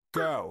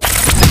Go.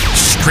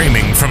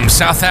 Streaming from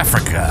South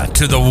Africa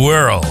to the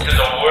world.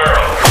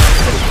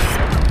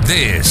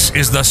 This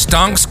is the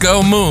Stonks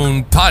Go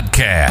Moon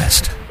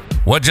podcast.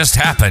 What just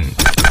happened?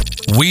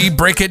 We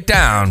break it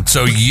down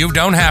so you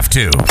don't have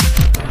to.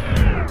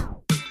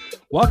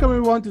 Welcome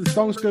everyone to the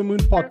Stonks Go Moon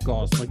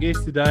podcast. My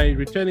guest today,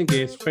 returning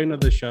guest, friend of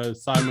the show,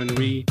 Simon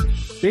Ree,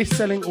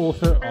 best-selling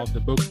author of the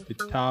book, The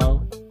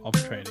Tao of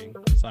Trading.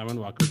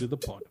 Simon, welcome to the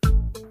pod.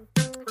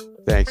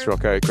 Thanks,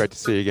 Rocco. Great to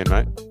see you again,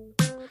 mate.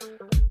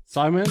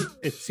 Simon,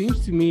 it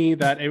seems to me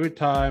that every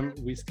time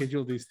we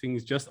schedule these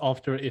things just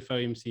after a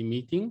FOMC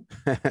meeting,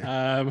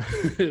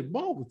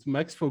 well, it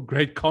makes for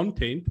great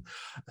content.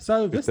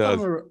 So this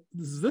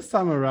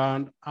time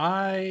around,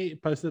 I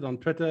posted on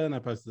Twitter and I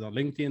posted on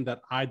LinkedIn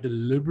that I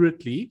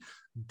deliberately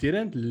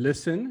didn't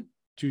listen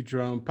to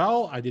Jerome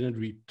Powell. I didn't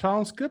read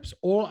transcripts.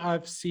 All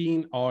I've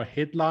seen are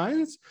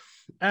headlines.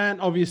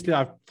 And obviously,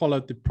 I've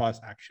followed the price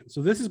action.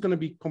 So this is going to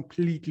be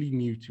completely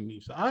new to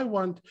me. So I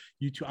want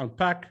you to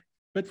unpack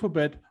bit for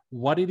bit,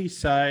 what did he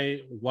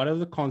say? What are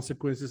the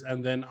consequences?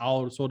 And then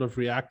I'll sort of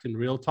react in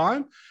real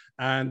time.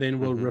 And then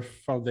we'll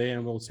riff from there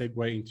and we'll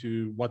segue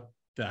into what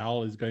the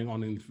hell is going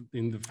on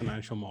in the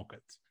financial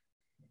markets.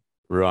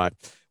 Right.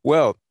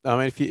 Well, I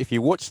mean, if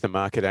you watch the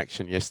market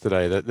action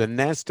yesterday, the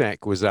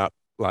NASDAQ was up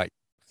like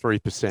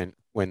 3%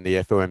 when the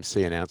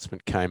FOMC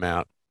announcement came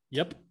out.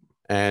 Yep.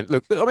 And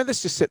look, I mean,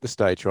 let's just set the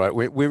stage, right?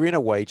 We're in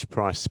a wage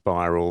price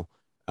spiral.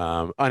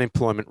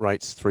 Unemployment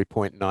rate's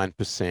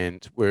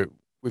 3.9%.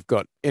 We've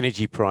got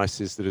energy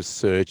prices that are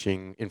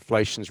surging.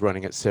 Inflation's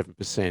running at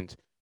 7%.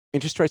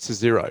 Interest rates are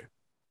zero.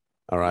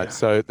 All right. Yeah.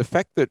 So the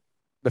fact that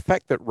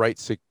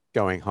rates are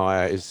going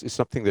higher is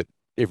something that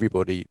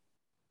everybody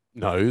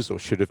knows or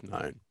should have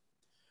known.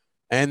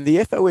 And the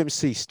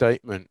FOMC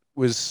statement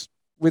was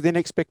within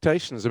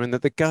expectations. I mean,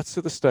 the guts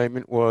of the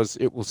statement was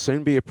it will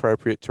soon be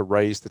appropriate to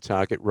raise the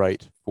target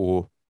range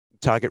for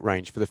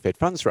the Fed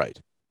funds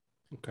rate.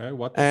 Okay.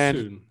 What and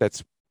soon?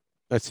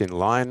 That's in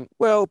line.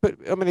 Well, but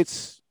I mean,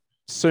 it's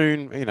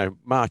soon,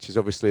 March is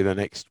obviously the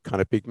next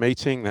kind of big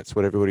meeting. That's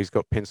what everybody's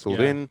got penciled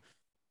in.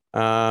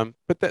 But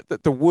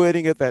the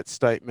wording of that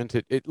statement,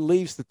 it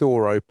leaves the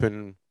door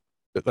open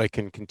that they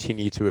can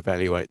continue to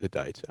evaluate the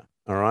data.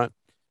 All right.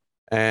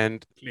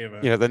 And,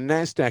 the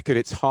NASDAQ at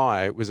its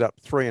high was up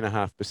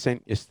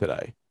 3.5%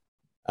 yesterday.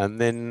 And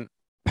then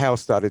Powell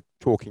started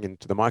talking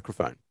into the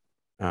microphone.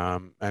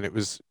 And it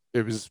was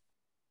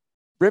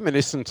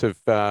reminiscent of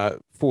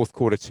fourth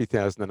quarter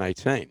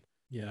 2018.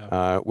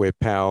 Where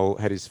Powell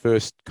had his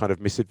first kind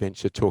of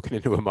misadventure talking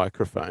into a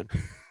microphone,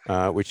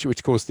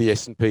 which caused the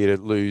S&P to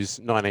lose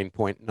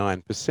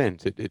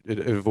 19.9%. It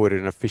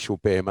avoided an official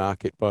bear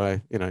market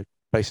by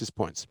basis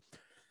points.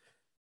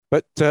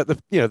 But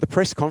the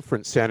press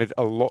conference sounded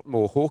a lot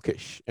more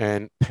hawkish,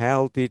 and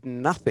Powell did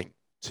nothing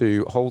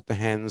to hold the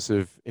hands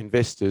of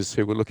investors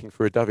who were looking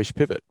for a dovish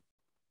pivot.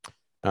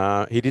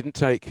 He didn't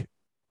take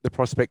the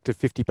prospect of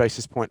 50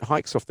 basis point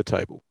hikes off the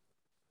table.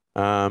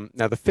 Now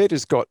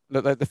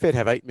the Fed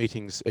have 8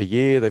 meetings a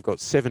year. They've got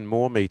 7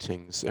 more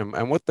meetings,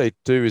 and what they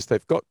do is they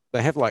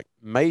have like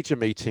major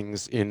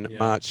meetings in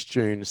March,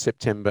 June,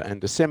 September, and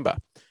December,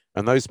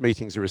 and those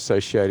meetings are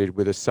associated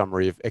with a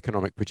summary of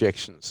economic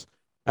projections,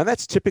 and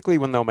that's typically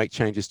when they'll make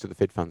changes to the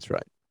Fed funds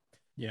rate.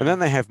 And then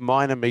they have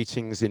minor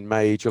meetings in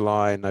May,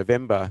 July, and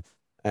November,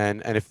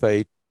 and if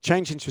they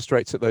change interest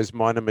rates at those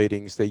minor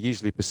meetings, they're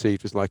usually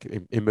perceived as like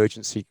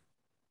emergency.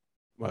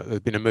 Well,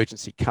 there've been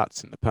emergency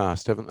cuts in the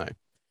past, haven't they?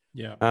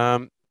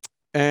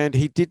 And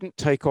he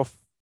didn't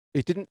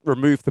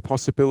remove the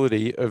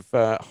possibility of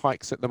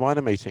hikes at the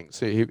minor meetings.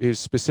 So he was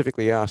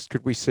specifically asked,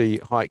 could we see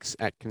hikes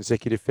at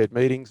consecutive Fed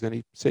meetings? And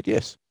he said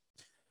yes.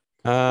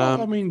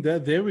 Well, I mean,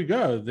 there we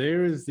go.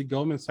 There is the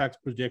Goldman Sachs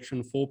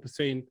projection,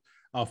 4%,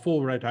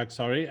 4 rate hike,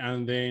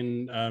 and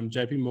then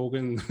JP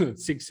Morgan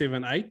 6,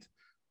 7, 8.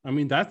 I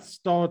mean, that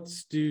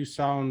starts to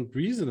sound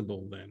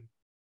reasonable then.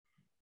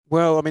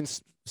 Well, I mean,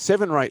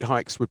 7 rate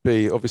hikes would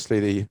be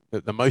obviously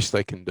the most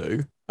they can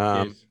do.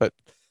 But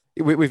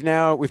we've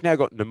now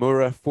got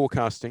Nomura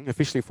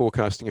officially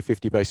forecasting a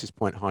 50 basis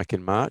point hike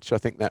in March. I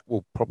think that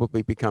will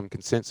probably become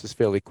consensus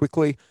fairly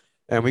quickly.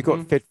 And we've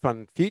got Fed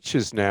Fund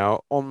futures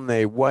now on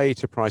their way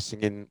to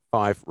pricing in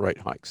 5 rate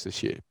hikes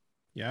this year.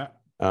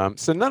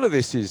 So none of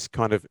this is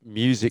kind of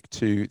music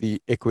to the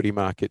equity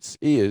market's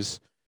ears.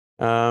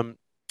 And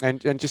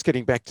just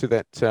getting back to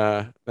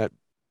that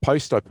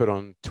post I put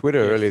on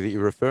Twitter earlier that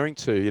you're referring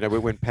to,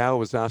 when Powell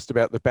was asked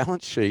about the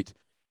balance sheet,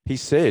 he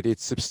said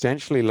it's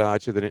substantially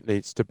larger than it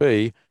needs to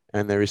be,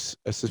 and there is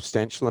a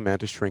substantial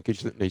amount of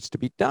shrinkage that needs to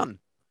be done.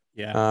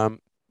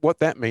 What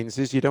that means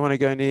is you don't want to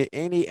go near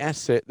any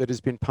asset that has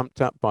been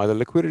pumped up by the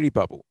liquidity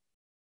bubble.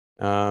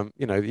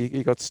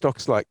 You got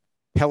stocks like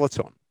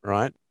Peloton,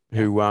 right?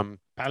 Who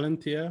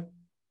Palantir,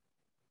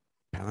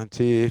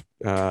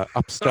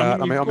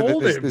 Upstart. I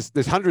mean,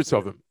 there's hundreds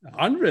of them.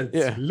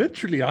 Hundreds,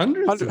 literally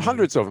hundreds.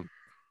 Hundreds of them.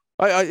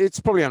 It's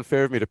probably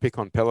unfair of me to pick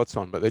on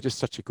Peloton, but they're just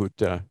such a good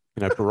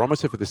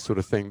barometer for this sort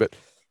of thing. But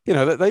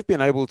they've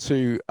been able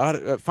to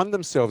fund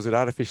themselves at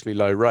artificially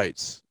low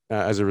rates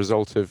as a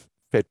result of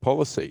Fed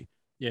policy.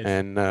 Yes.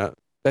 And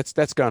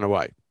that's going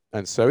away.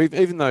 And so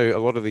even though a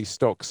lot of these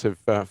stocks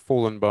have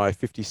fallen by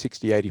 50,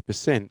 60,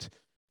 80%,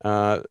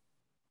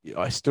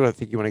 I still don't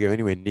think you want to go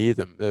anywhere near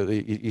them.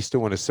 You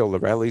still want to sell the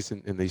rallies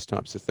in these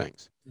types of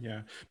things.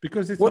 Yeah,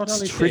 because it's What's not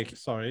only tricky? tech.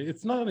 Sorry,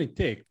 it's not only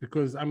tech.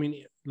 Because I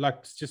mean,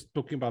 like just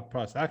talking about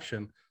price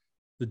action,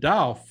 the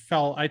Dow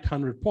fell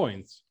 800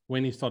 points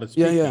when he started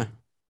speaking. Yeah.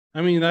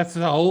 I mean, that's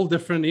a whole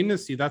different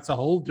industry. That's a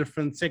whole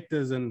different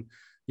sectors and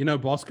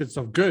baskets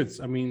of goods.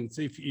 I mean,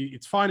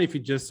 it's fine if you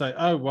just say,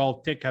 oh well,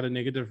 tech had a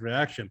negative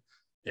reaction.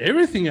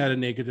 Everything had a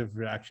negative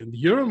reaction. The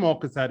Euro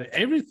markets had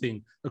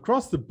everything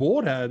across the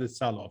board had a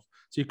sell-off.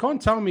 So you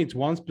can't tell me it's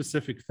one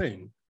specific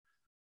thing.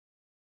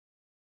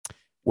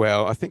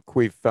 Well, I think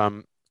we've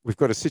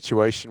got a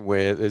situation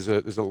where there's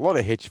a lot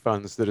of hedge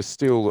funds that are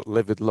still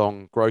levered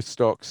long growth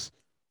stocks.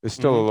 There's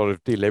still a lot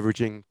of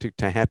deleveraging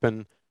to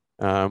happen.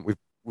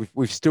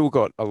 We've still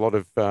got a lot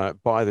of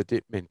buy the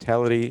dip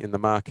mentality in the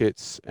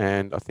markets,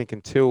 and I think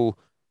until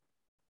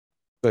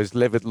those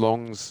levered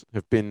longs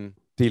have been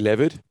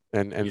delevered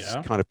and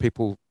kind of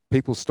people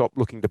stop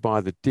looking to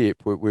buy the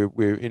dip,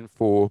 we're in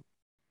for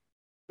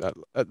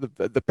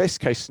the best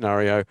case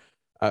scenario,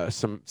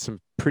 some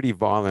pretty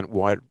violent,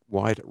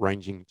 wide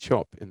ranging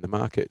chop in the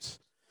markets.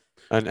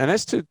 And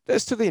as to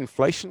the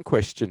inflation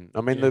question,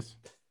 I mean, yes.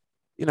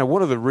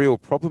 One of the real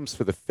problems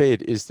for the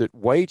Fed is that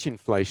wage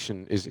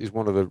inflation is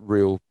one of the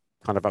real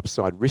kind of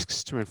upside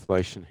risks to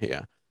inflation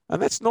here.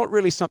 And that's not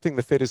really something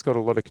the Fed has got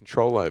a lot of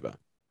control over.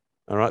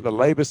 All right. The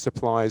labor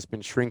supply has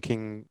been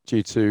shrinking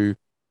due to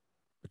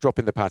a drop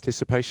in the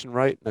participation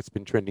rate. That's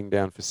been trending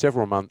down for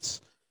several months.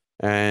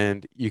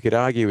 And you could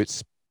argue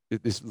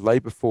this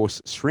labor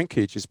force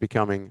shrinkage is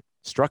becoming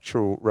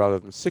structural rather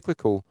than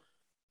cyclical.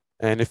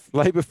 And if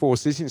labor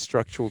force is in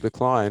structural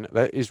decline,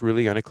 that is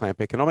really going to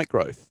clamp economic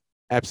growth,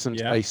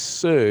 absent a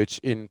surge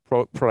in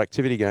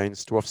productivity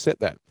gains to offset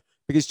that.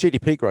 Because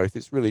GDP growth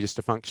is really just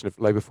a function of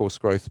labor force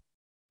growth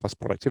plus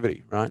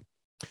productivity, right?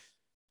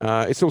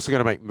 It's also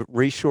going to make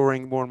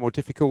reshoring more and more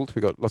difficult.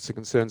 We've got lots of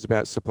concerns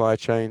about supply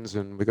chains,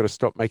 and we've got to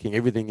stop making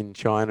everything in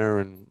China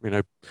and,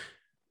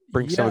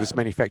 bring some of this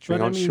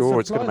manufacturing onshore.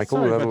 It's going to make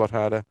all of that a lot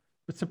harder.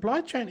 But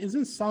supply chain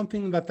isn't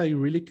something that they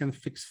really can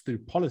fix through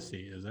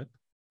policy, is it?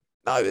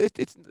 No,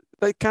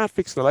 they can't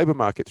fix the labor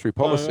market through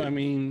policy. I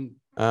mean,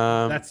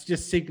 that's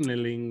just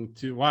signaling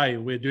to why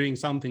we're doing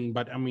something,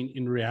 but I mean,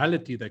 in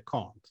reality, they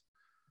can't.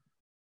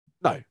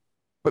 No,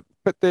 but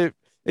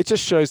it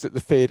just shows that the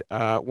Fed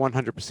are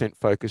 100%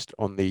 focused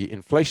on the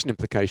inflation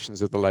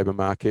implications of the labor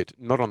market,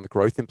 not on the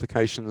growth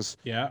implications.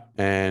 Yeah.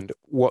 And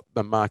what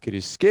the market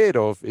is scared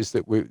of is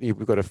that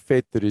we've got a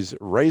Fed that is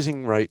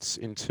raising rates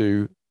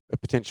into a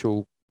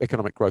potential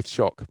economic growth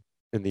shock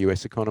in the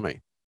US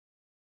economy.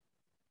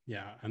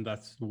 Yeah, and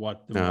that's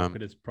what the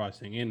market is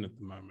pricing in at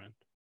the moment.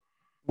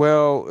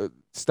 Well,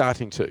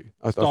 starting to.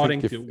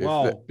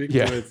 Big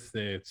words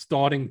there.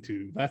 Starting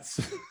to. That's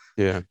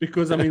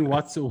because I mean,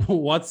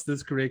 what's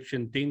this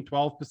correction?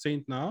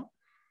 10-12% now?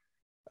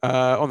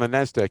 On the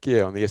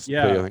Nasdaq, on the S&P,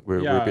 I think we're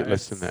a bit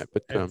less than that.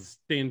 But it's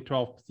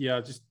 10-12.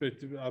 Yeah, just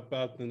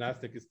about the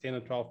Nasdaq is 10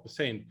 or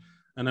 12%.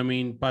 And I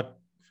mean,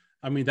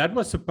 that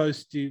was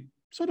supposed to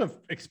sort of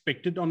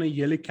expected on a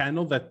yearly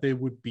candle that there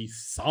would be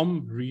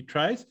some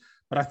retrace.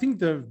 But I think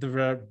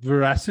the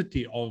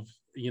veracity of,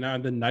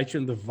 and the nature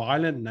and the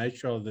violent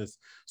nature of this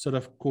sort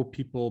of caught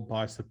people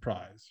by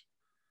surprise.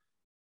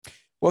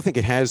 Well, I think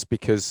it has,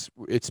 because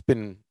it's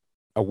been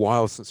a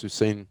while since we've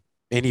seen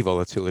any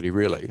volatility,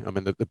 really. I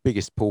mean, the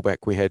biggest pullback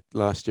we had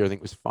last year, I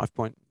think, was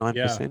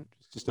 5.9%,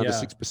 just under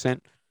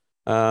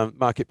 6%.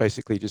 Market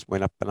basically just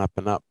went up and up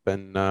and up.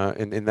 And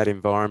in that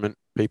environment,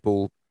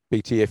 people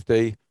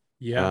BTFD,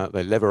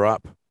 they lever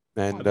up.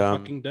 And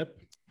fucking dip.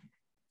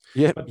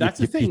 Yeah, but that's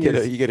the thing.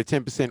 You get a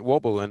 10%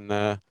 wobble,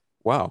 and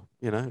wow,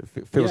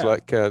 it feels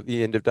like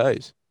the end of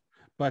days.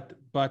 But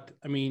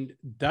I mean,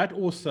 that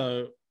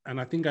also,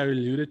 and I think I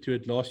alluded to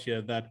it last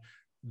year,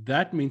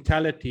 that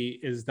mentality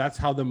that's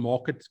how the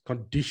market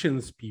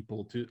conditions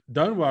people to,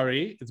 don't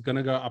worry, it's going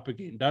to go up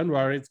again. Don't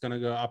worry, it's going to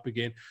go up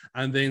again.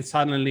 And then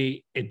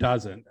suddenly it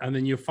doesn't. And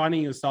then you're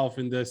finding yourself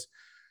in this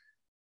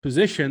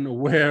position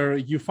where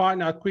you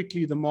find out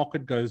quickly the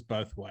market goes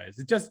both ways.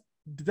 It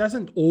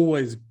doesn't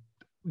always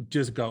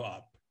just go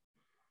up.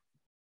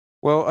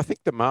 Well, I think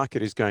the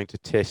market is going to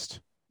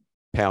test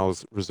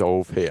Powell's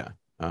resolve here,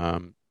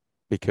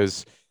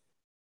 because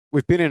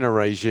we've been in a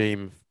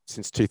regime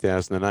since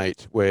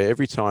 2008 where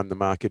every time the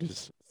market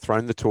has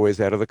thrown the toys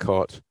out of the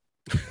cot,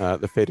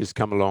 the Fed has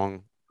come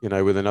along,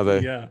 with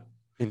another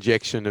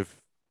injection of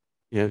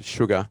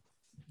sugar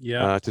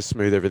to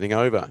smooth everything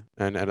over.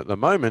 And at the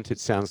moment, it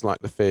sounds like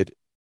the Fed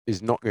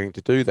is not going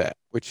to do that,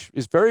 which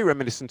is very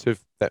reminiscent of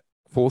that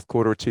fourth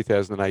quarter of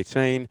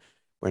 2018,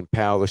 when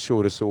Powell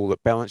assured us all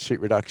that balance sheet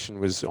reduction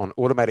was on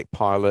automatic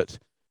pilot.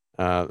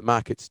 The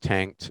market's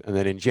tanked, and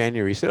then in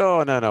January he said,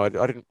 "Oh no, I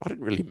didn't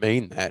really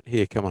mean that.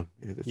 Here, come on,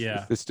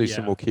 let's do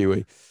some more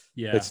QE.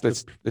 Let's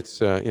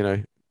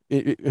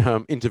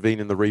intervene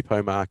in the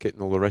repo market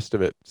and all the rest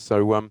of it."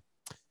 So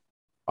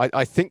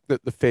I think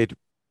that the Fed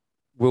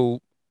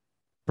will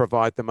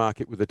provide the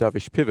market with a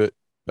dovish pivot,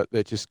 but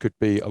there just could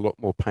be a lot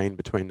more pain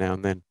between now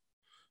and then.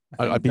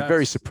 I'd be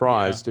very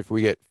surprised if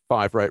we get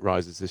 5 rate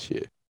rises this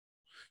year.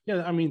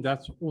 Yeah, I mean,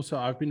 that's also,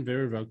 I've been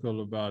very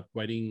vocal about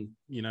waiting,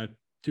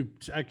 to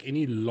take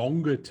any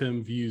longer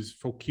term views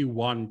for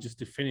Q1 just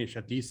to finish,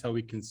 at least so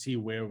we can see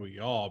where we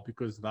are.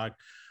 Because like,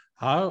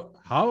 how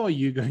are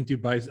you going to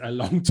base a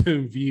long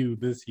term view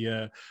this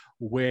year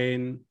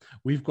when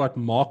we've got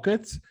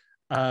markets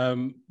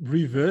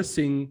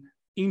reversing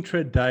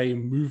intraday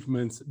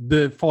movements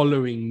the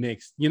following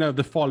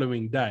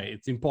day?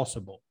 It's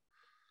impossible.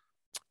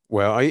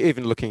 Well,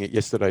 even looking at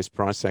yesterday's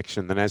price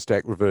action, the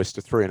Nasdaq reversed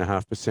a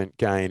 3.5%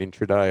 gain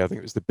intraday. I think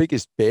it was the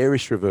biggest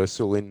bearish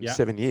reversal in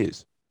 7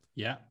 years.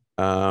 Yeah.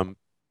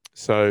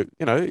 So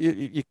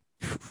you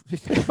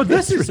but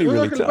this is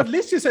really tough. But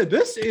let's just say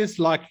this is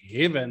like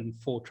heaven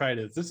for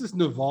traders. This is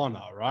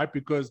nirvana, right?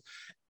 Because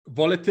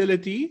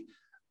volatility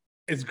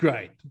is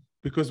great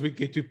because we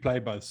get to play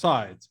both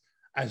sides.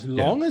 As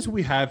long as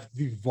we have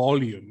the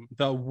volume,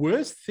 the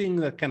worst thing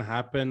that can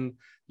happen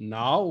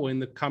now or in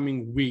the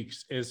coming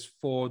weeks is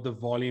for the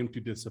volume to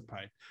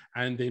dissipate.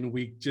 And then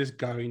we just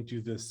go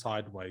into the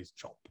sideways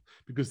chop,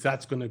 because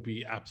that's going to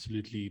be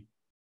absolutely,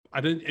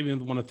 I don't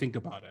even want to think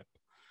about it.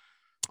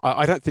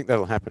 I don't think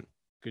that'll happen.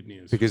 Good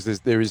news. Because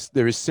there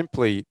is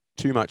simply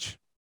too much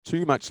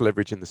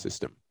leverage in the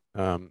system.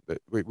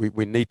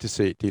 We need to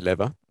see it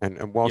delever.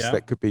 And whilst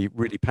that could be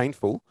really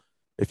painful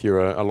if you're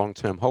a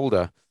long-term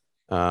holder,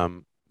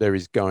 there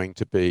is going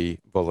to be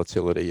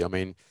volatility. I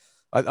mean,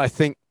 I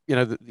think,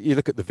 you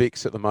look at the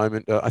VIX at the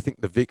moment, I think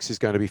the VIX is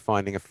going to be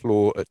finding a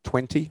floor at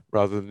 20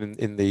 rather than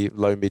in the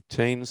low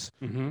mid-teens.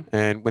 Mm-hmm.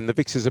 And when the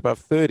VIX is above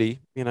 30,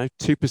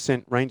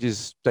 2%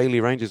 ranges, daily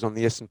ranges on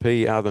the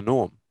S&P are the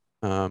norm.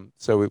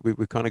 So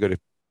we kind of got to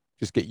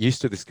just get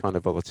used to this kind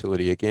of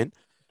volatility again.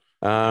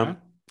 And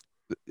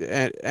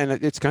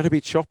it's going to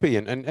be choppy.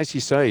 And as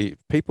you say,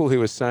 people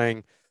who are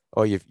saying,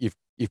 oh,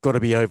 you've got to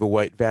be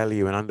overweight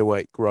value and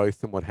underweight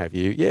growth and what have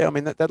you. Yeah, I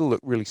mean, that'll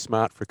look really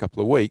smart for a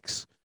couple of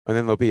weeks. And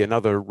then there'll be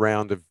another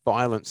round of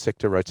violent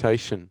sector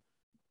rotation.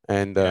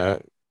 And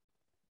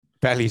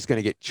value's going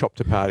to get chopped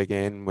apart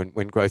again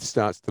when growth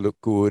starts to look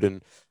good.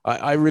 And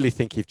I really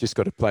think you've just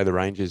got to play the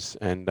ranges.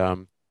 And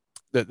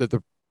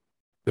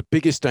the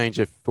biggest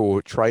danger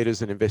for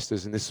traders and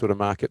investors in this sort of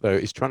market, though,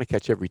 is trying to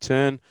catch every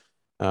turn.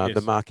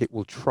 The market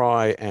will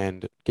try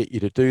and get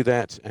you to do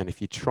that. And if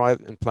you try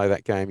and play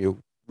that game, you'll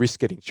risk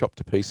getting chopped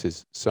to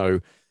pieces. So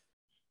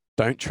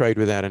don't trade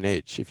without an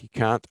edge. If you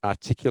can't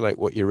articulate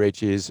what your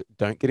edge is,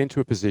 don't get into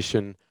a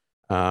position.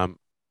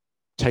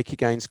 Take your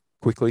gains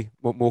quickly,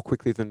 more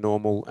quickly than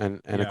normal.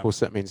 And of course,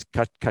 that means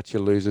cut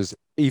your losers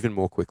even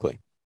more quickly.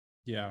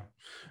 Yeah.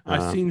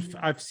 I've seen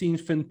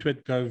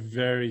FinTwit go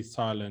very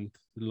silent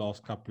the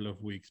last couple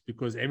of weeks,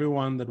 because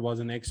everyone that was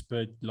an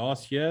expert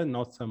last year,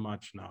 not so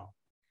much now.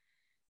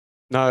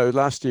 No,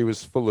 last year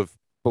was full of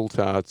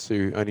bulltards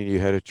who only knew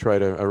how to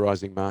trade a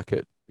rising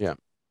market. Yeah.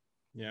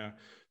 Yeah.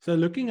 So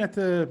looking at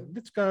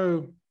let's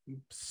go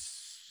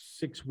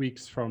 6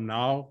 weeks from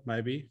now,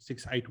 maybe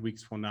 6-8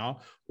 weeks from now,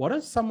 what are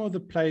some of the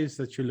plays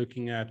that you're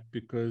looking at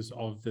because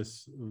of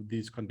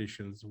these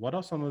conditions? What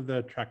are some of the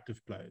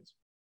attractive plays?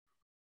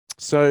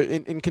 So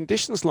in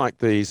conditions like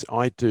these,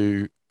 I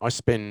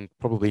spend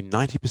probably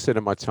 90%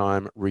 of my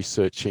time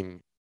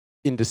researching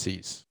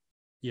indices,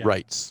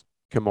 rates,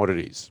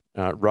 commodities,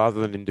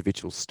 rather than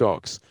individual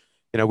stocks.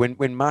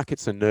 When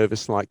markets are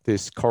nervous like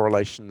this,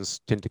 correlations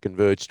tend to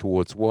converge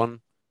towards one,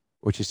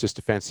 which is just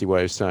a fancy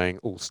way of saying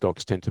all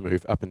stocks tend to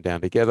move up and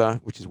down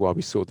together, which is why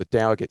we saw the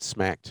Dow get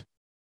smacked,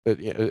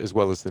 as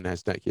well as the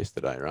Nasdaq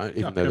yesterday, right?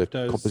 Even though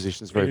the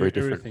composition is very, very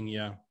different.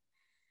 Everything,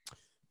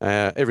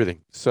 everything.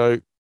 So,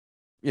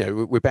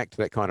 we're back to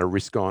that kind of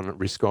risk on,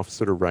 risk off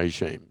sort of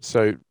regime.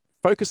 So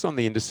focus on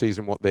the indices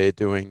and what they're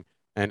doing,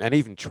 and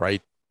even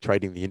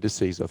trading the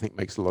indices, I think,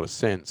 makes a lot of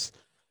sense.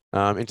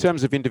 In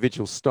terms of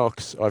individual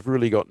stocks, I've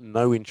really got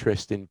no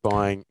interest in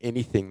buying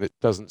anything that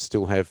doesn't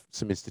still have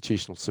some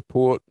institutional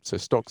support. So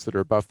stocks that are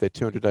above their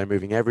 200-day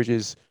moving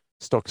averages,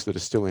 stocks that are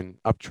still in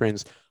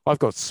uptrends. I've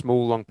got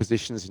small long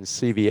positions in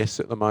CVS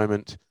at the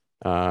moment,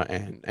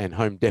 and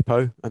Home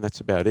Depot, and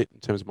that's about it in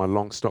terms of my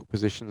long stock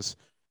positions.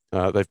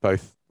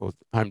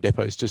 Home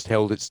Depot's just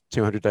held its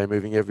 200-day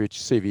moving average.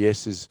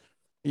 CVS is,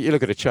 you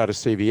look at a chart of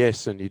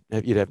CVS and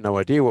you'd have no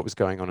idea what was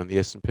going on in the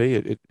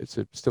S&P. It's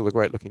still a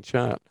great looking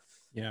chart.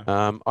 Yeah.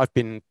 I've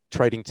been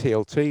trading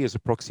TLT as a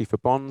proxy for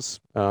bonds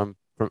from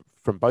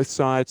both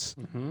sides.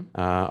 Mm-hmm.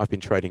 I've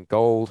been trading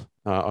gold.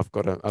 I've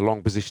got a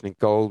long position in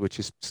gold, which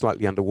is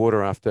slightly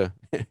underwater after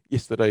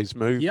yesterday's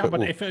move. Yeah,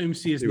 but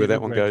FOMC is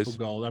never great for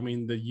gold. I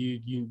mean,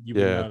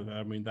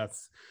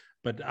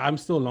 but I'm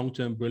still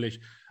long-term bullish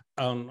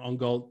on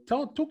gold.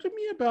 Talk to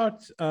me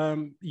about,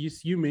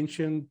 you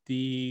mentioned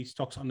the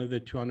stocks under the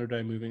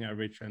 200-day moving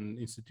average and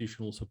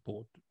institutional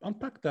support.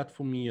 Unpack that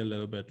for me a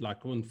little bit,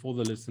 for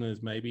the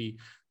listeners, maybe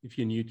if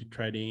you're new to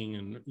trading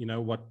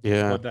and what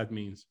that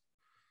means.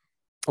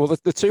 Well, the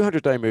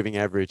 200-day moving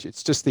average,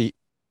 it's just you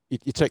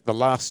take the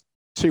last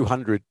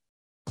 200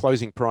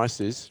 closing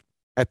prices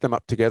add them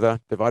up together,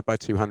 divide by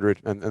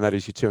 200, and that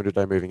is your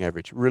 200-day moving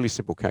average. Really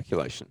simple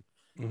calculation.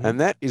 Mm-hmm. And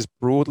that is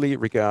broadly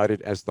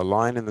regarded as the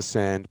line in the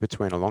sand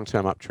between a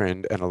long-term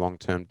uptrend and a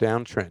long-term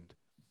downtrend.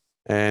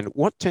 And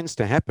what tends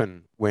to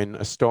happen when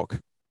a stock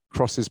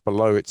crosses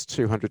below its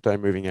 200-day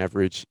moving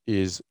average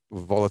is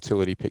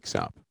volatility picks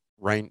up,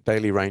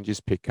 daily ranges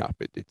pick up,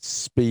 its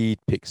speed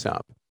picks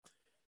up.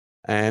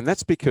 And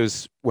that's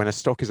because when a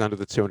stock is under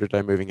the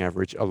 200-day moving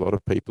average, a lot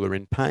of people are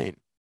in pain.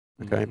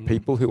 Okay, mm-hmm.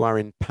 People who are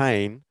in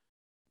pain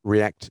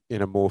react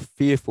in a more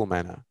fearful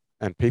manner,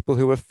 and people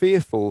who are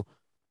fearful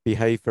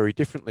behave very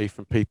differently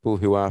from people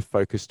who are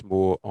focused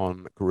more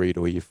on greed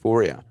or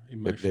euphoria.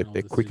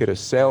 They're quicker to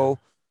sell.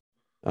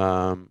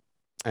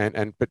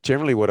 But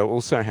generally what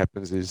also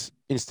happens is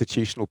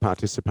institutional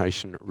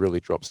participation really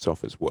drops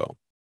off as well.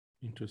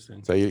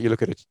 Interesting. So you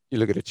look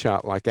at a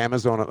chart like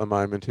Amazon at the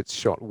moment, it's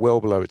shot well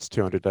below its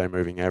 200-day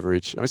moving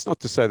average. I mean, it's not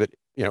to say that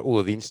all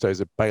of the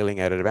instos are bailing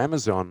out of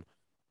Amazon,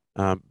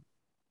 but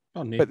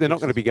they're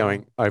not going to be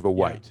going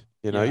overweight.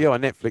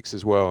 Netflix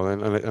as well,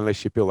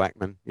 unless you're Bill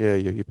Ackman. Yeah,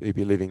 you'd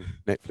be leaving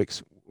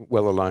Netflix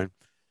well alone.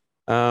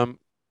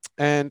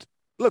 And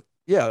look,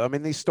 I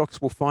mean, these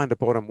stocks will find a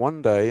bottom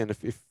one day, and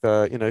if you've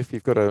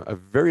got a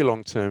very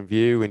long-term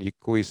view and you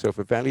call yourself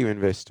a value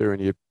investor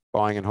and you're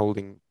buying and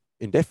holding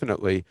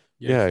indefinitely,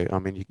 I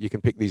mean, you can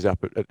pick these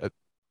up at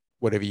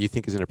whatever you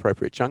think is an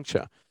appropriate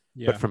juncture.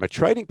 But from a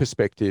trading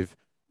perspective,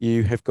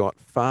 you have got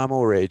far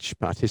more edge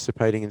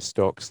participating in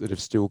stocks that have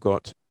still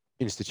got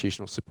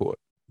institutional support.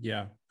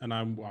 Yeah, and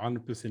I'm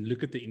 100%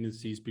 look at the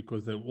indices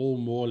because they all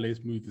more or less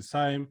move the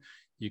same.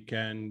 You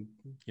can,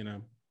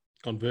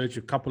 converge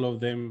a couple of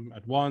them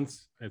at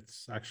once.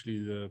 It's actually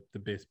the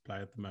best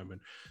play at the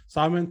moment.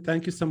 Simon,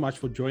 thank you so much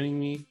for joining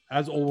me.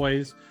 As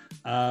always,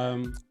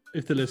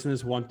 if the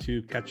listeners want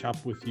to catch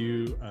up with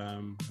you,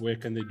 where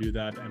can they do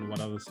that, and what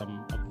are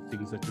some of the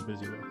things that you're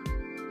busy with?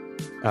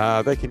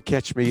 They can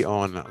catch me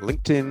on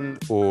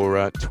LinkedIn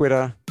or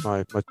Twitter.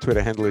 My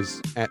Twitter handle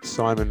is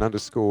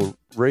 @Simon_Ree,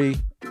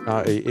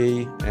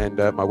 REE, and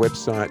my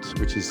website,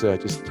 which is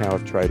just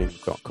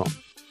toweroftrading.com.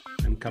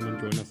 And come and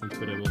join us on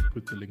Twitter. We'll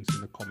put the links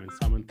in the comments.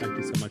 Simon, thank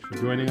you so much for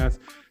joining us.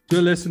 To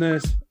the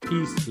listeners,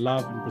 peace,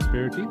 love, and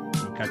prosperity.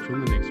 We'll catch you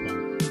in the next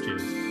one.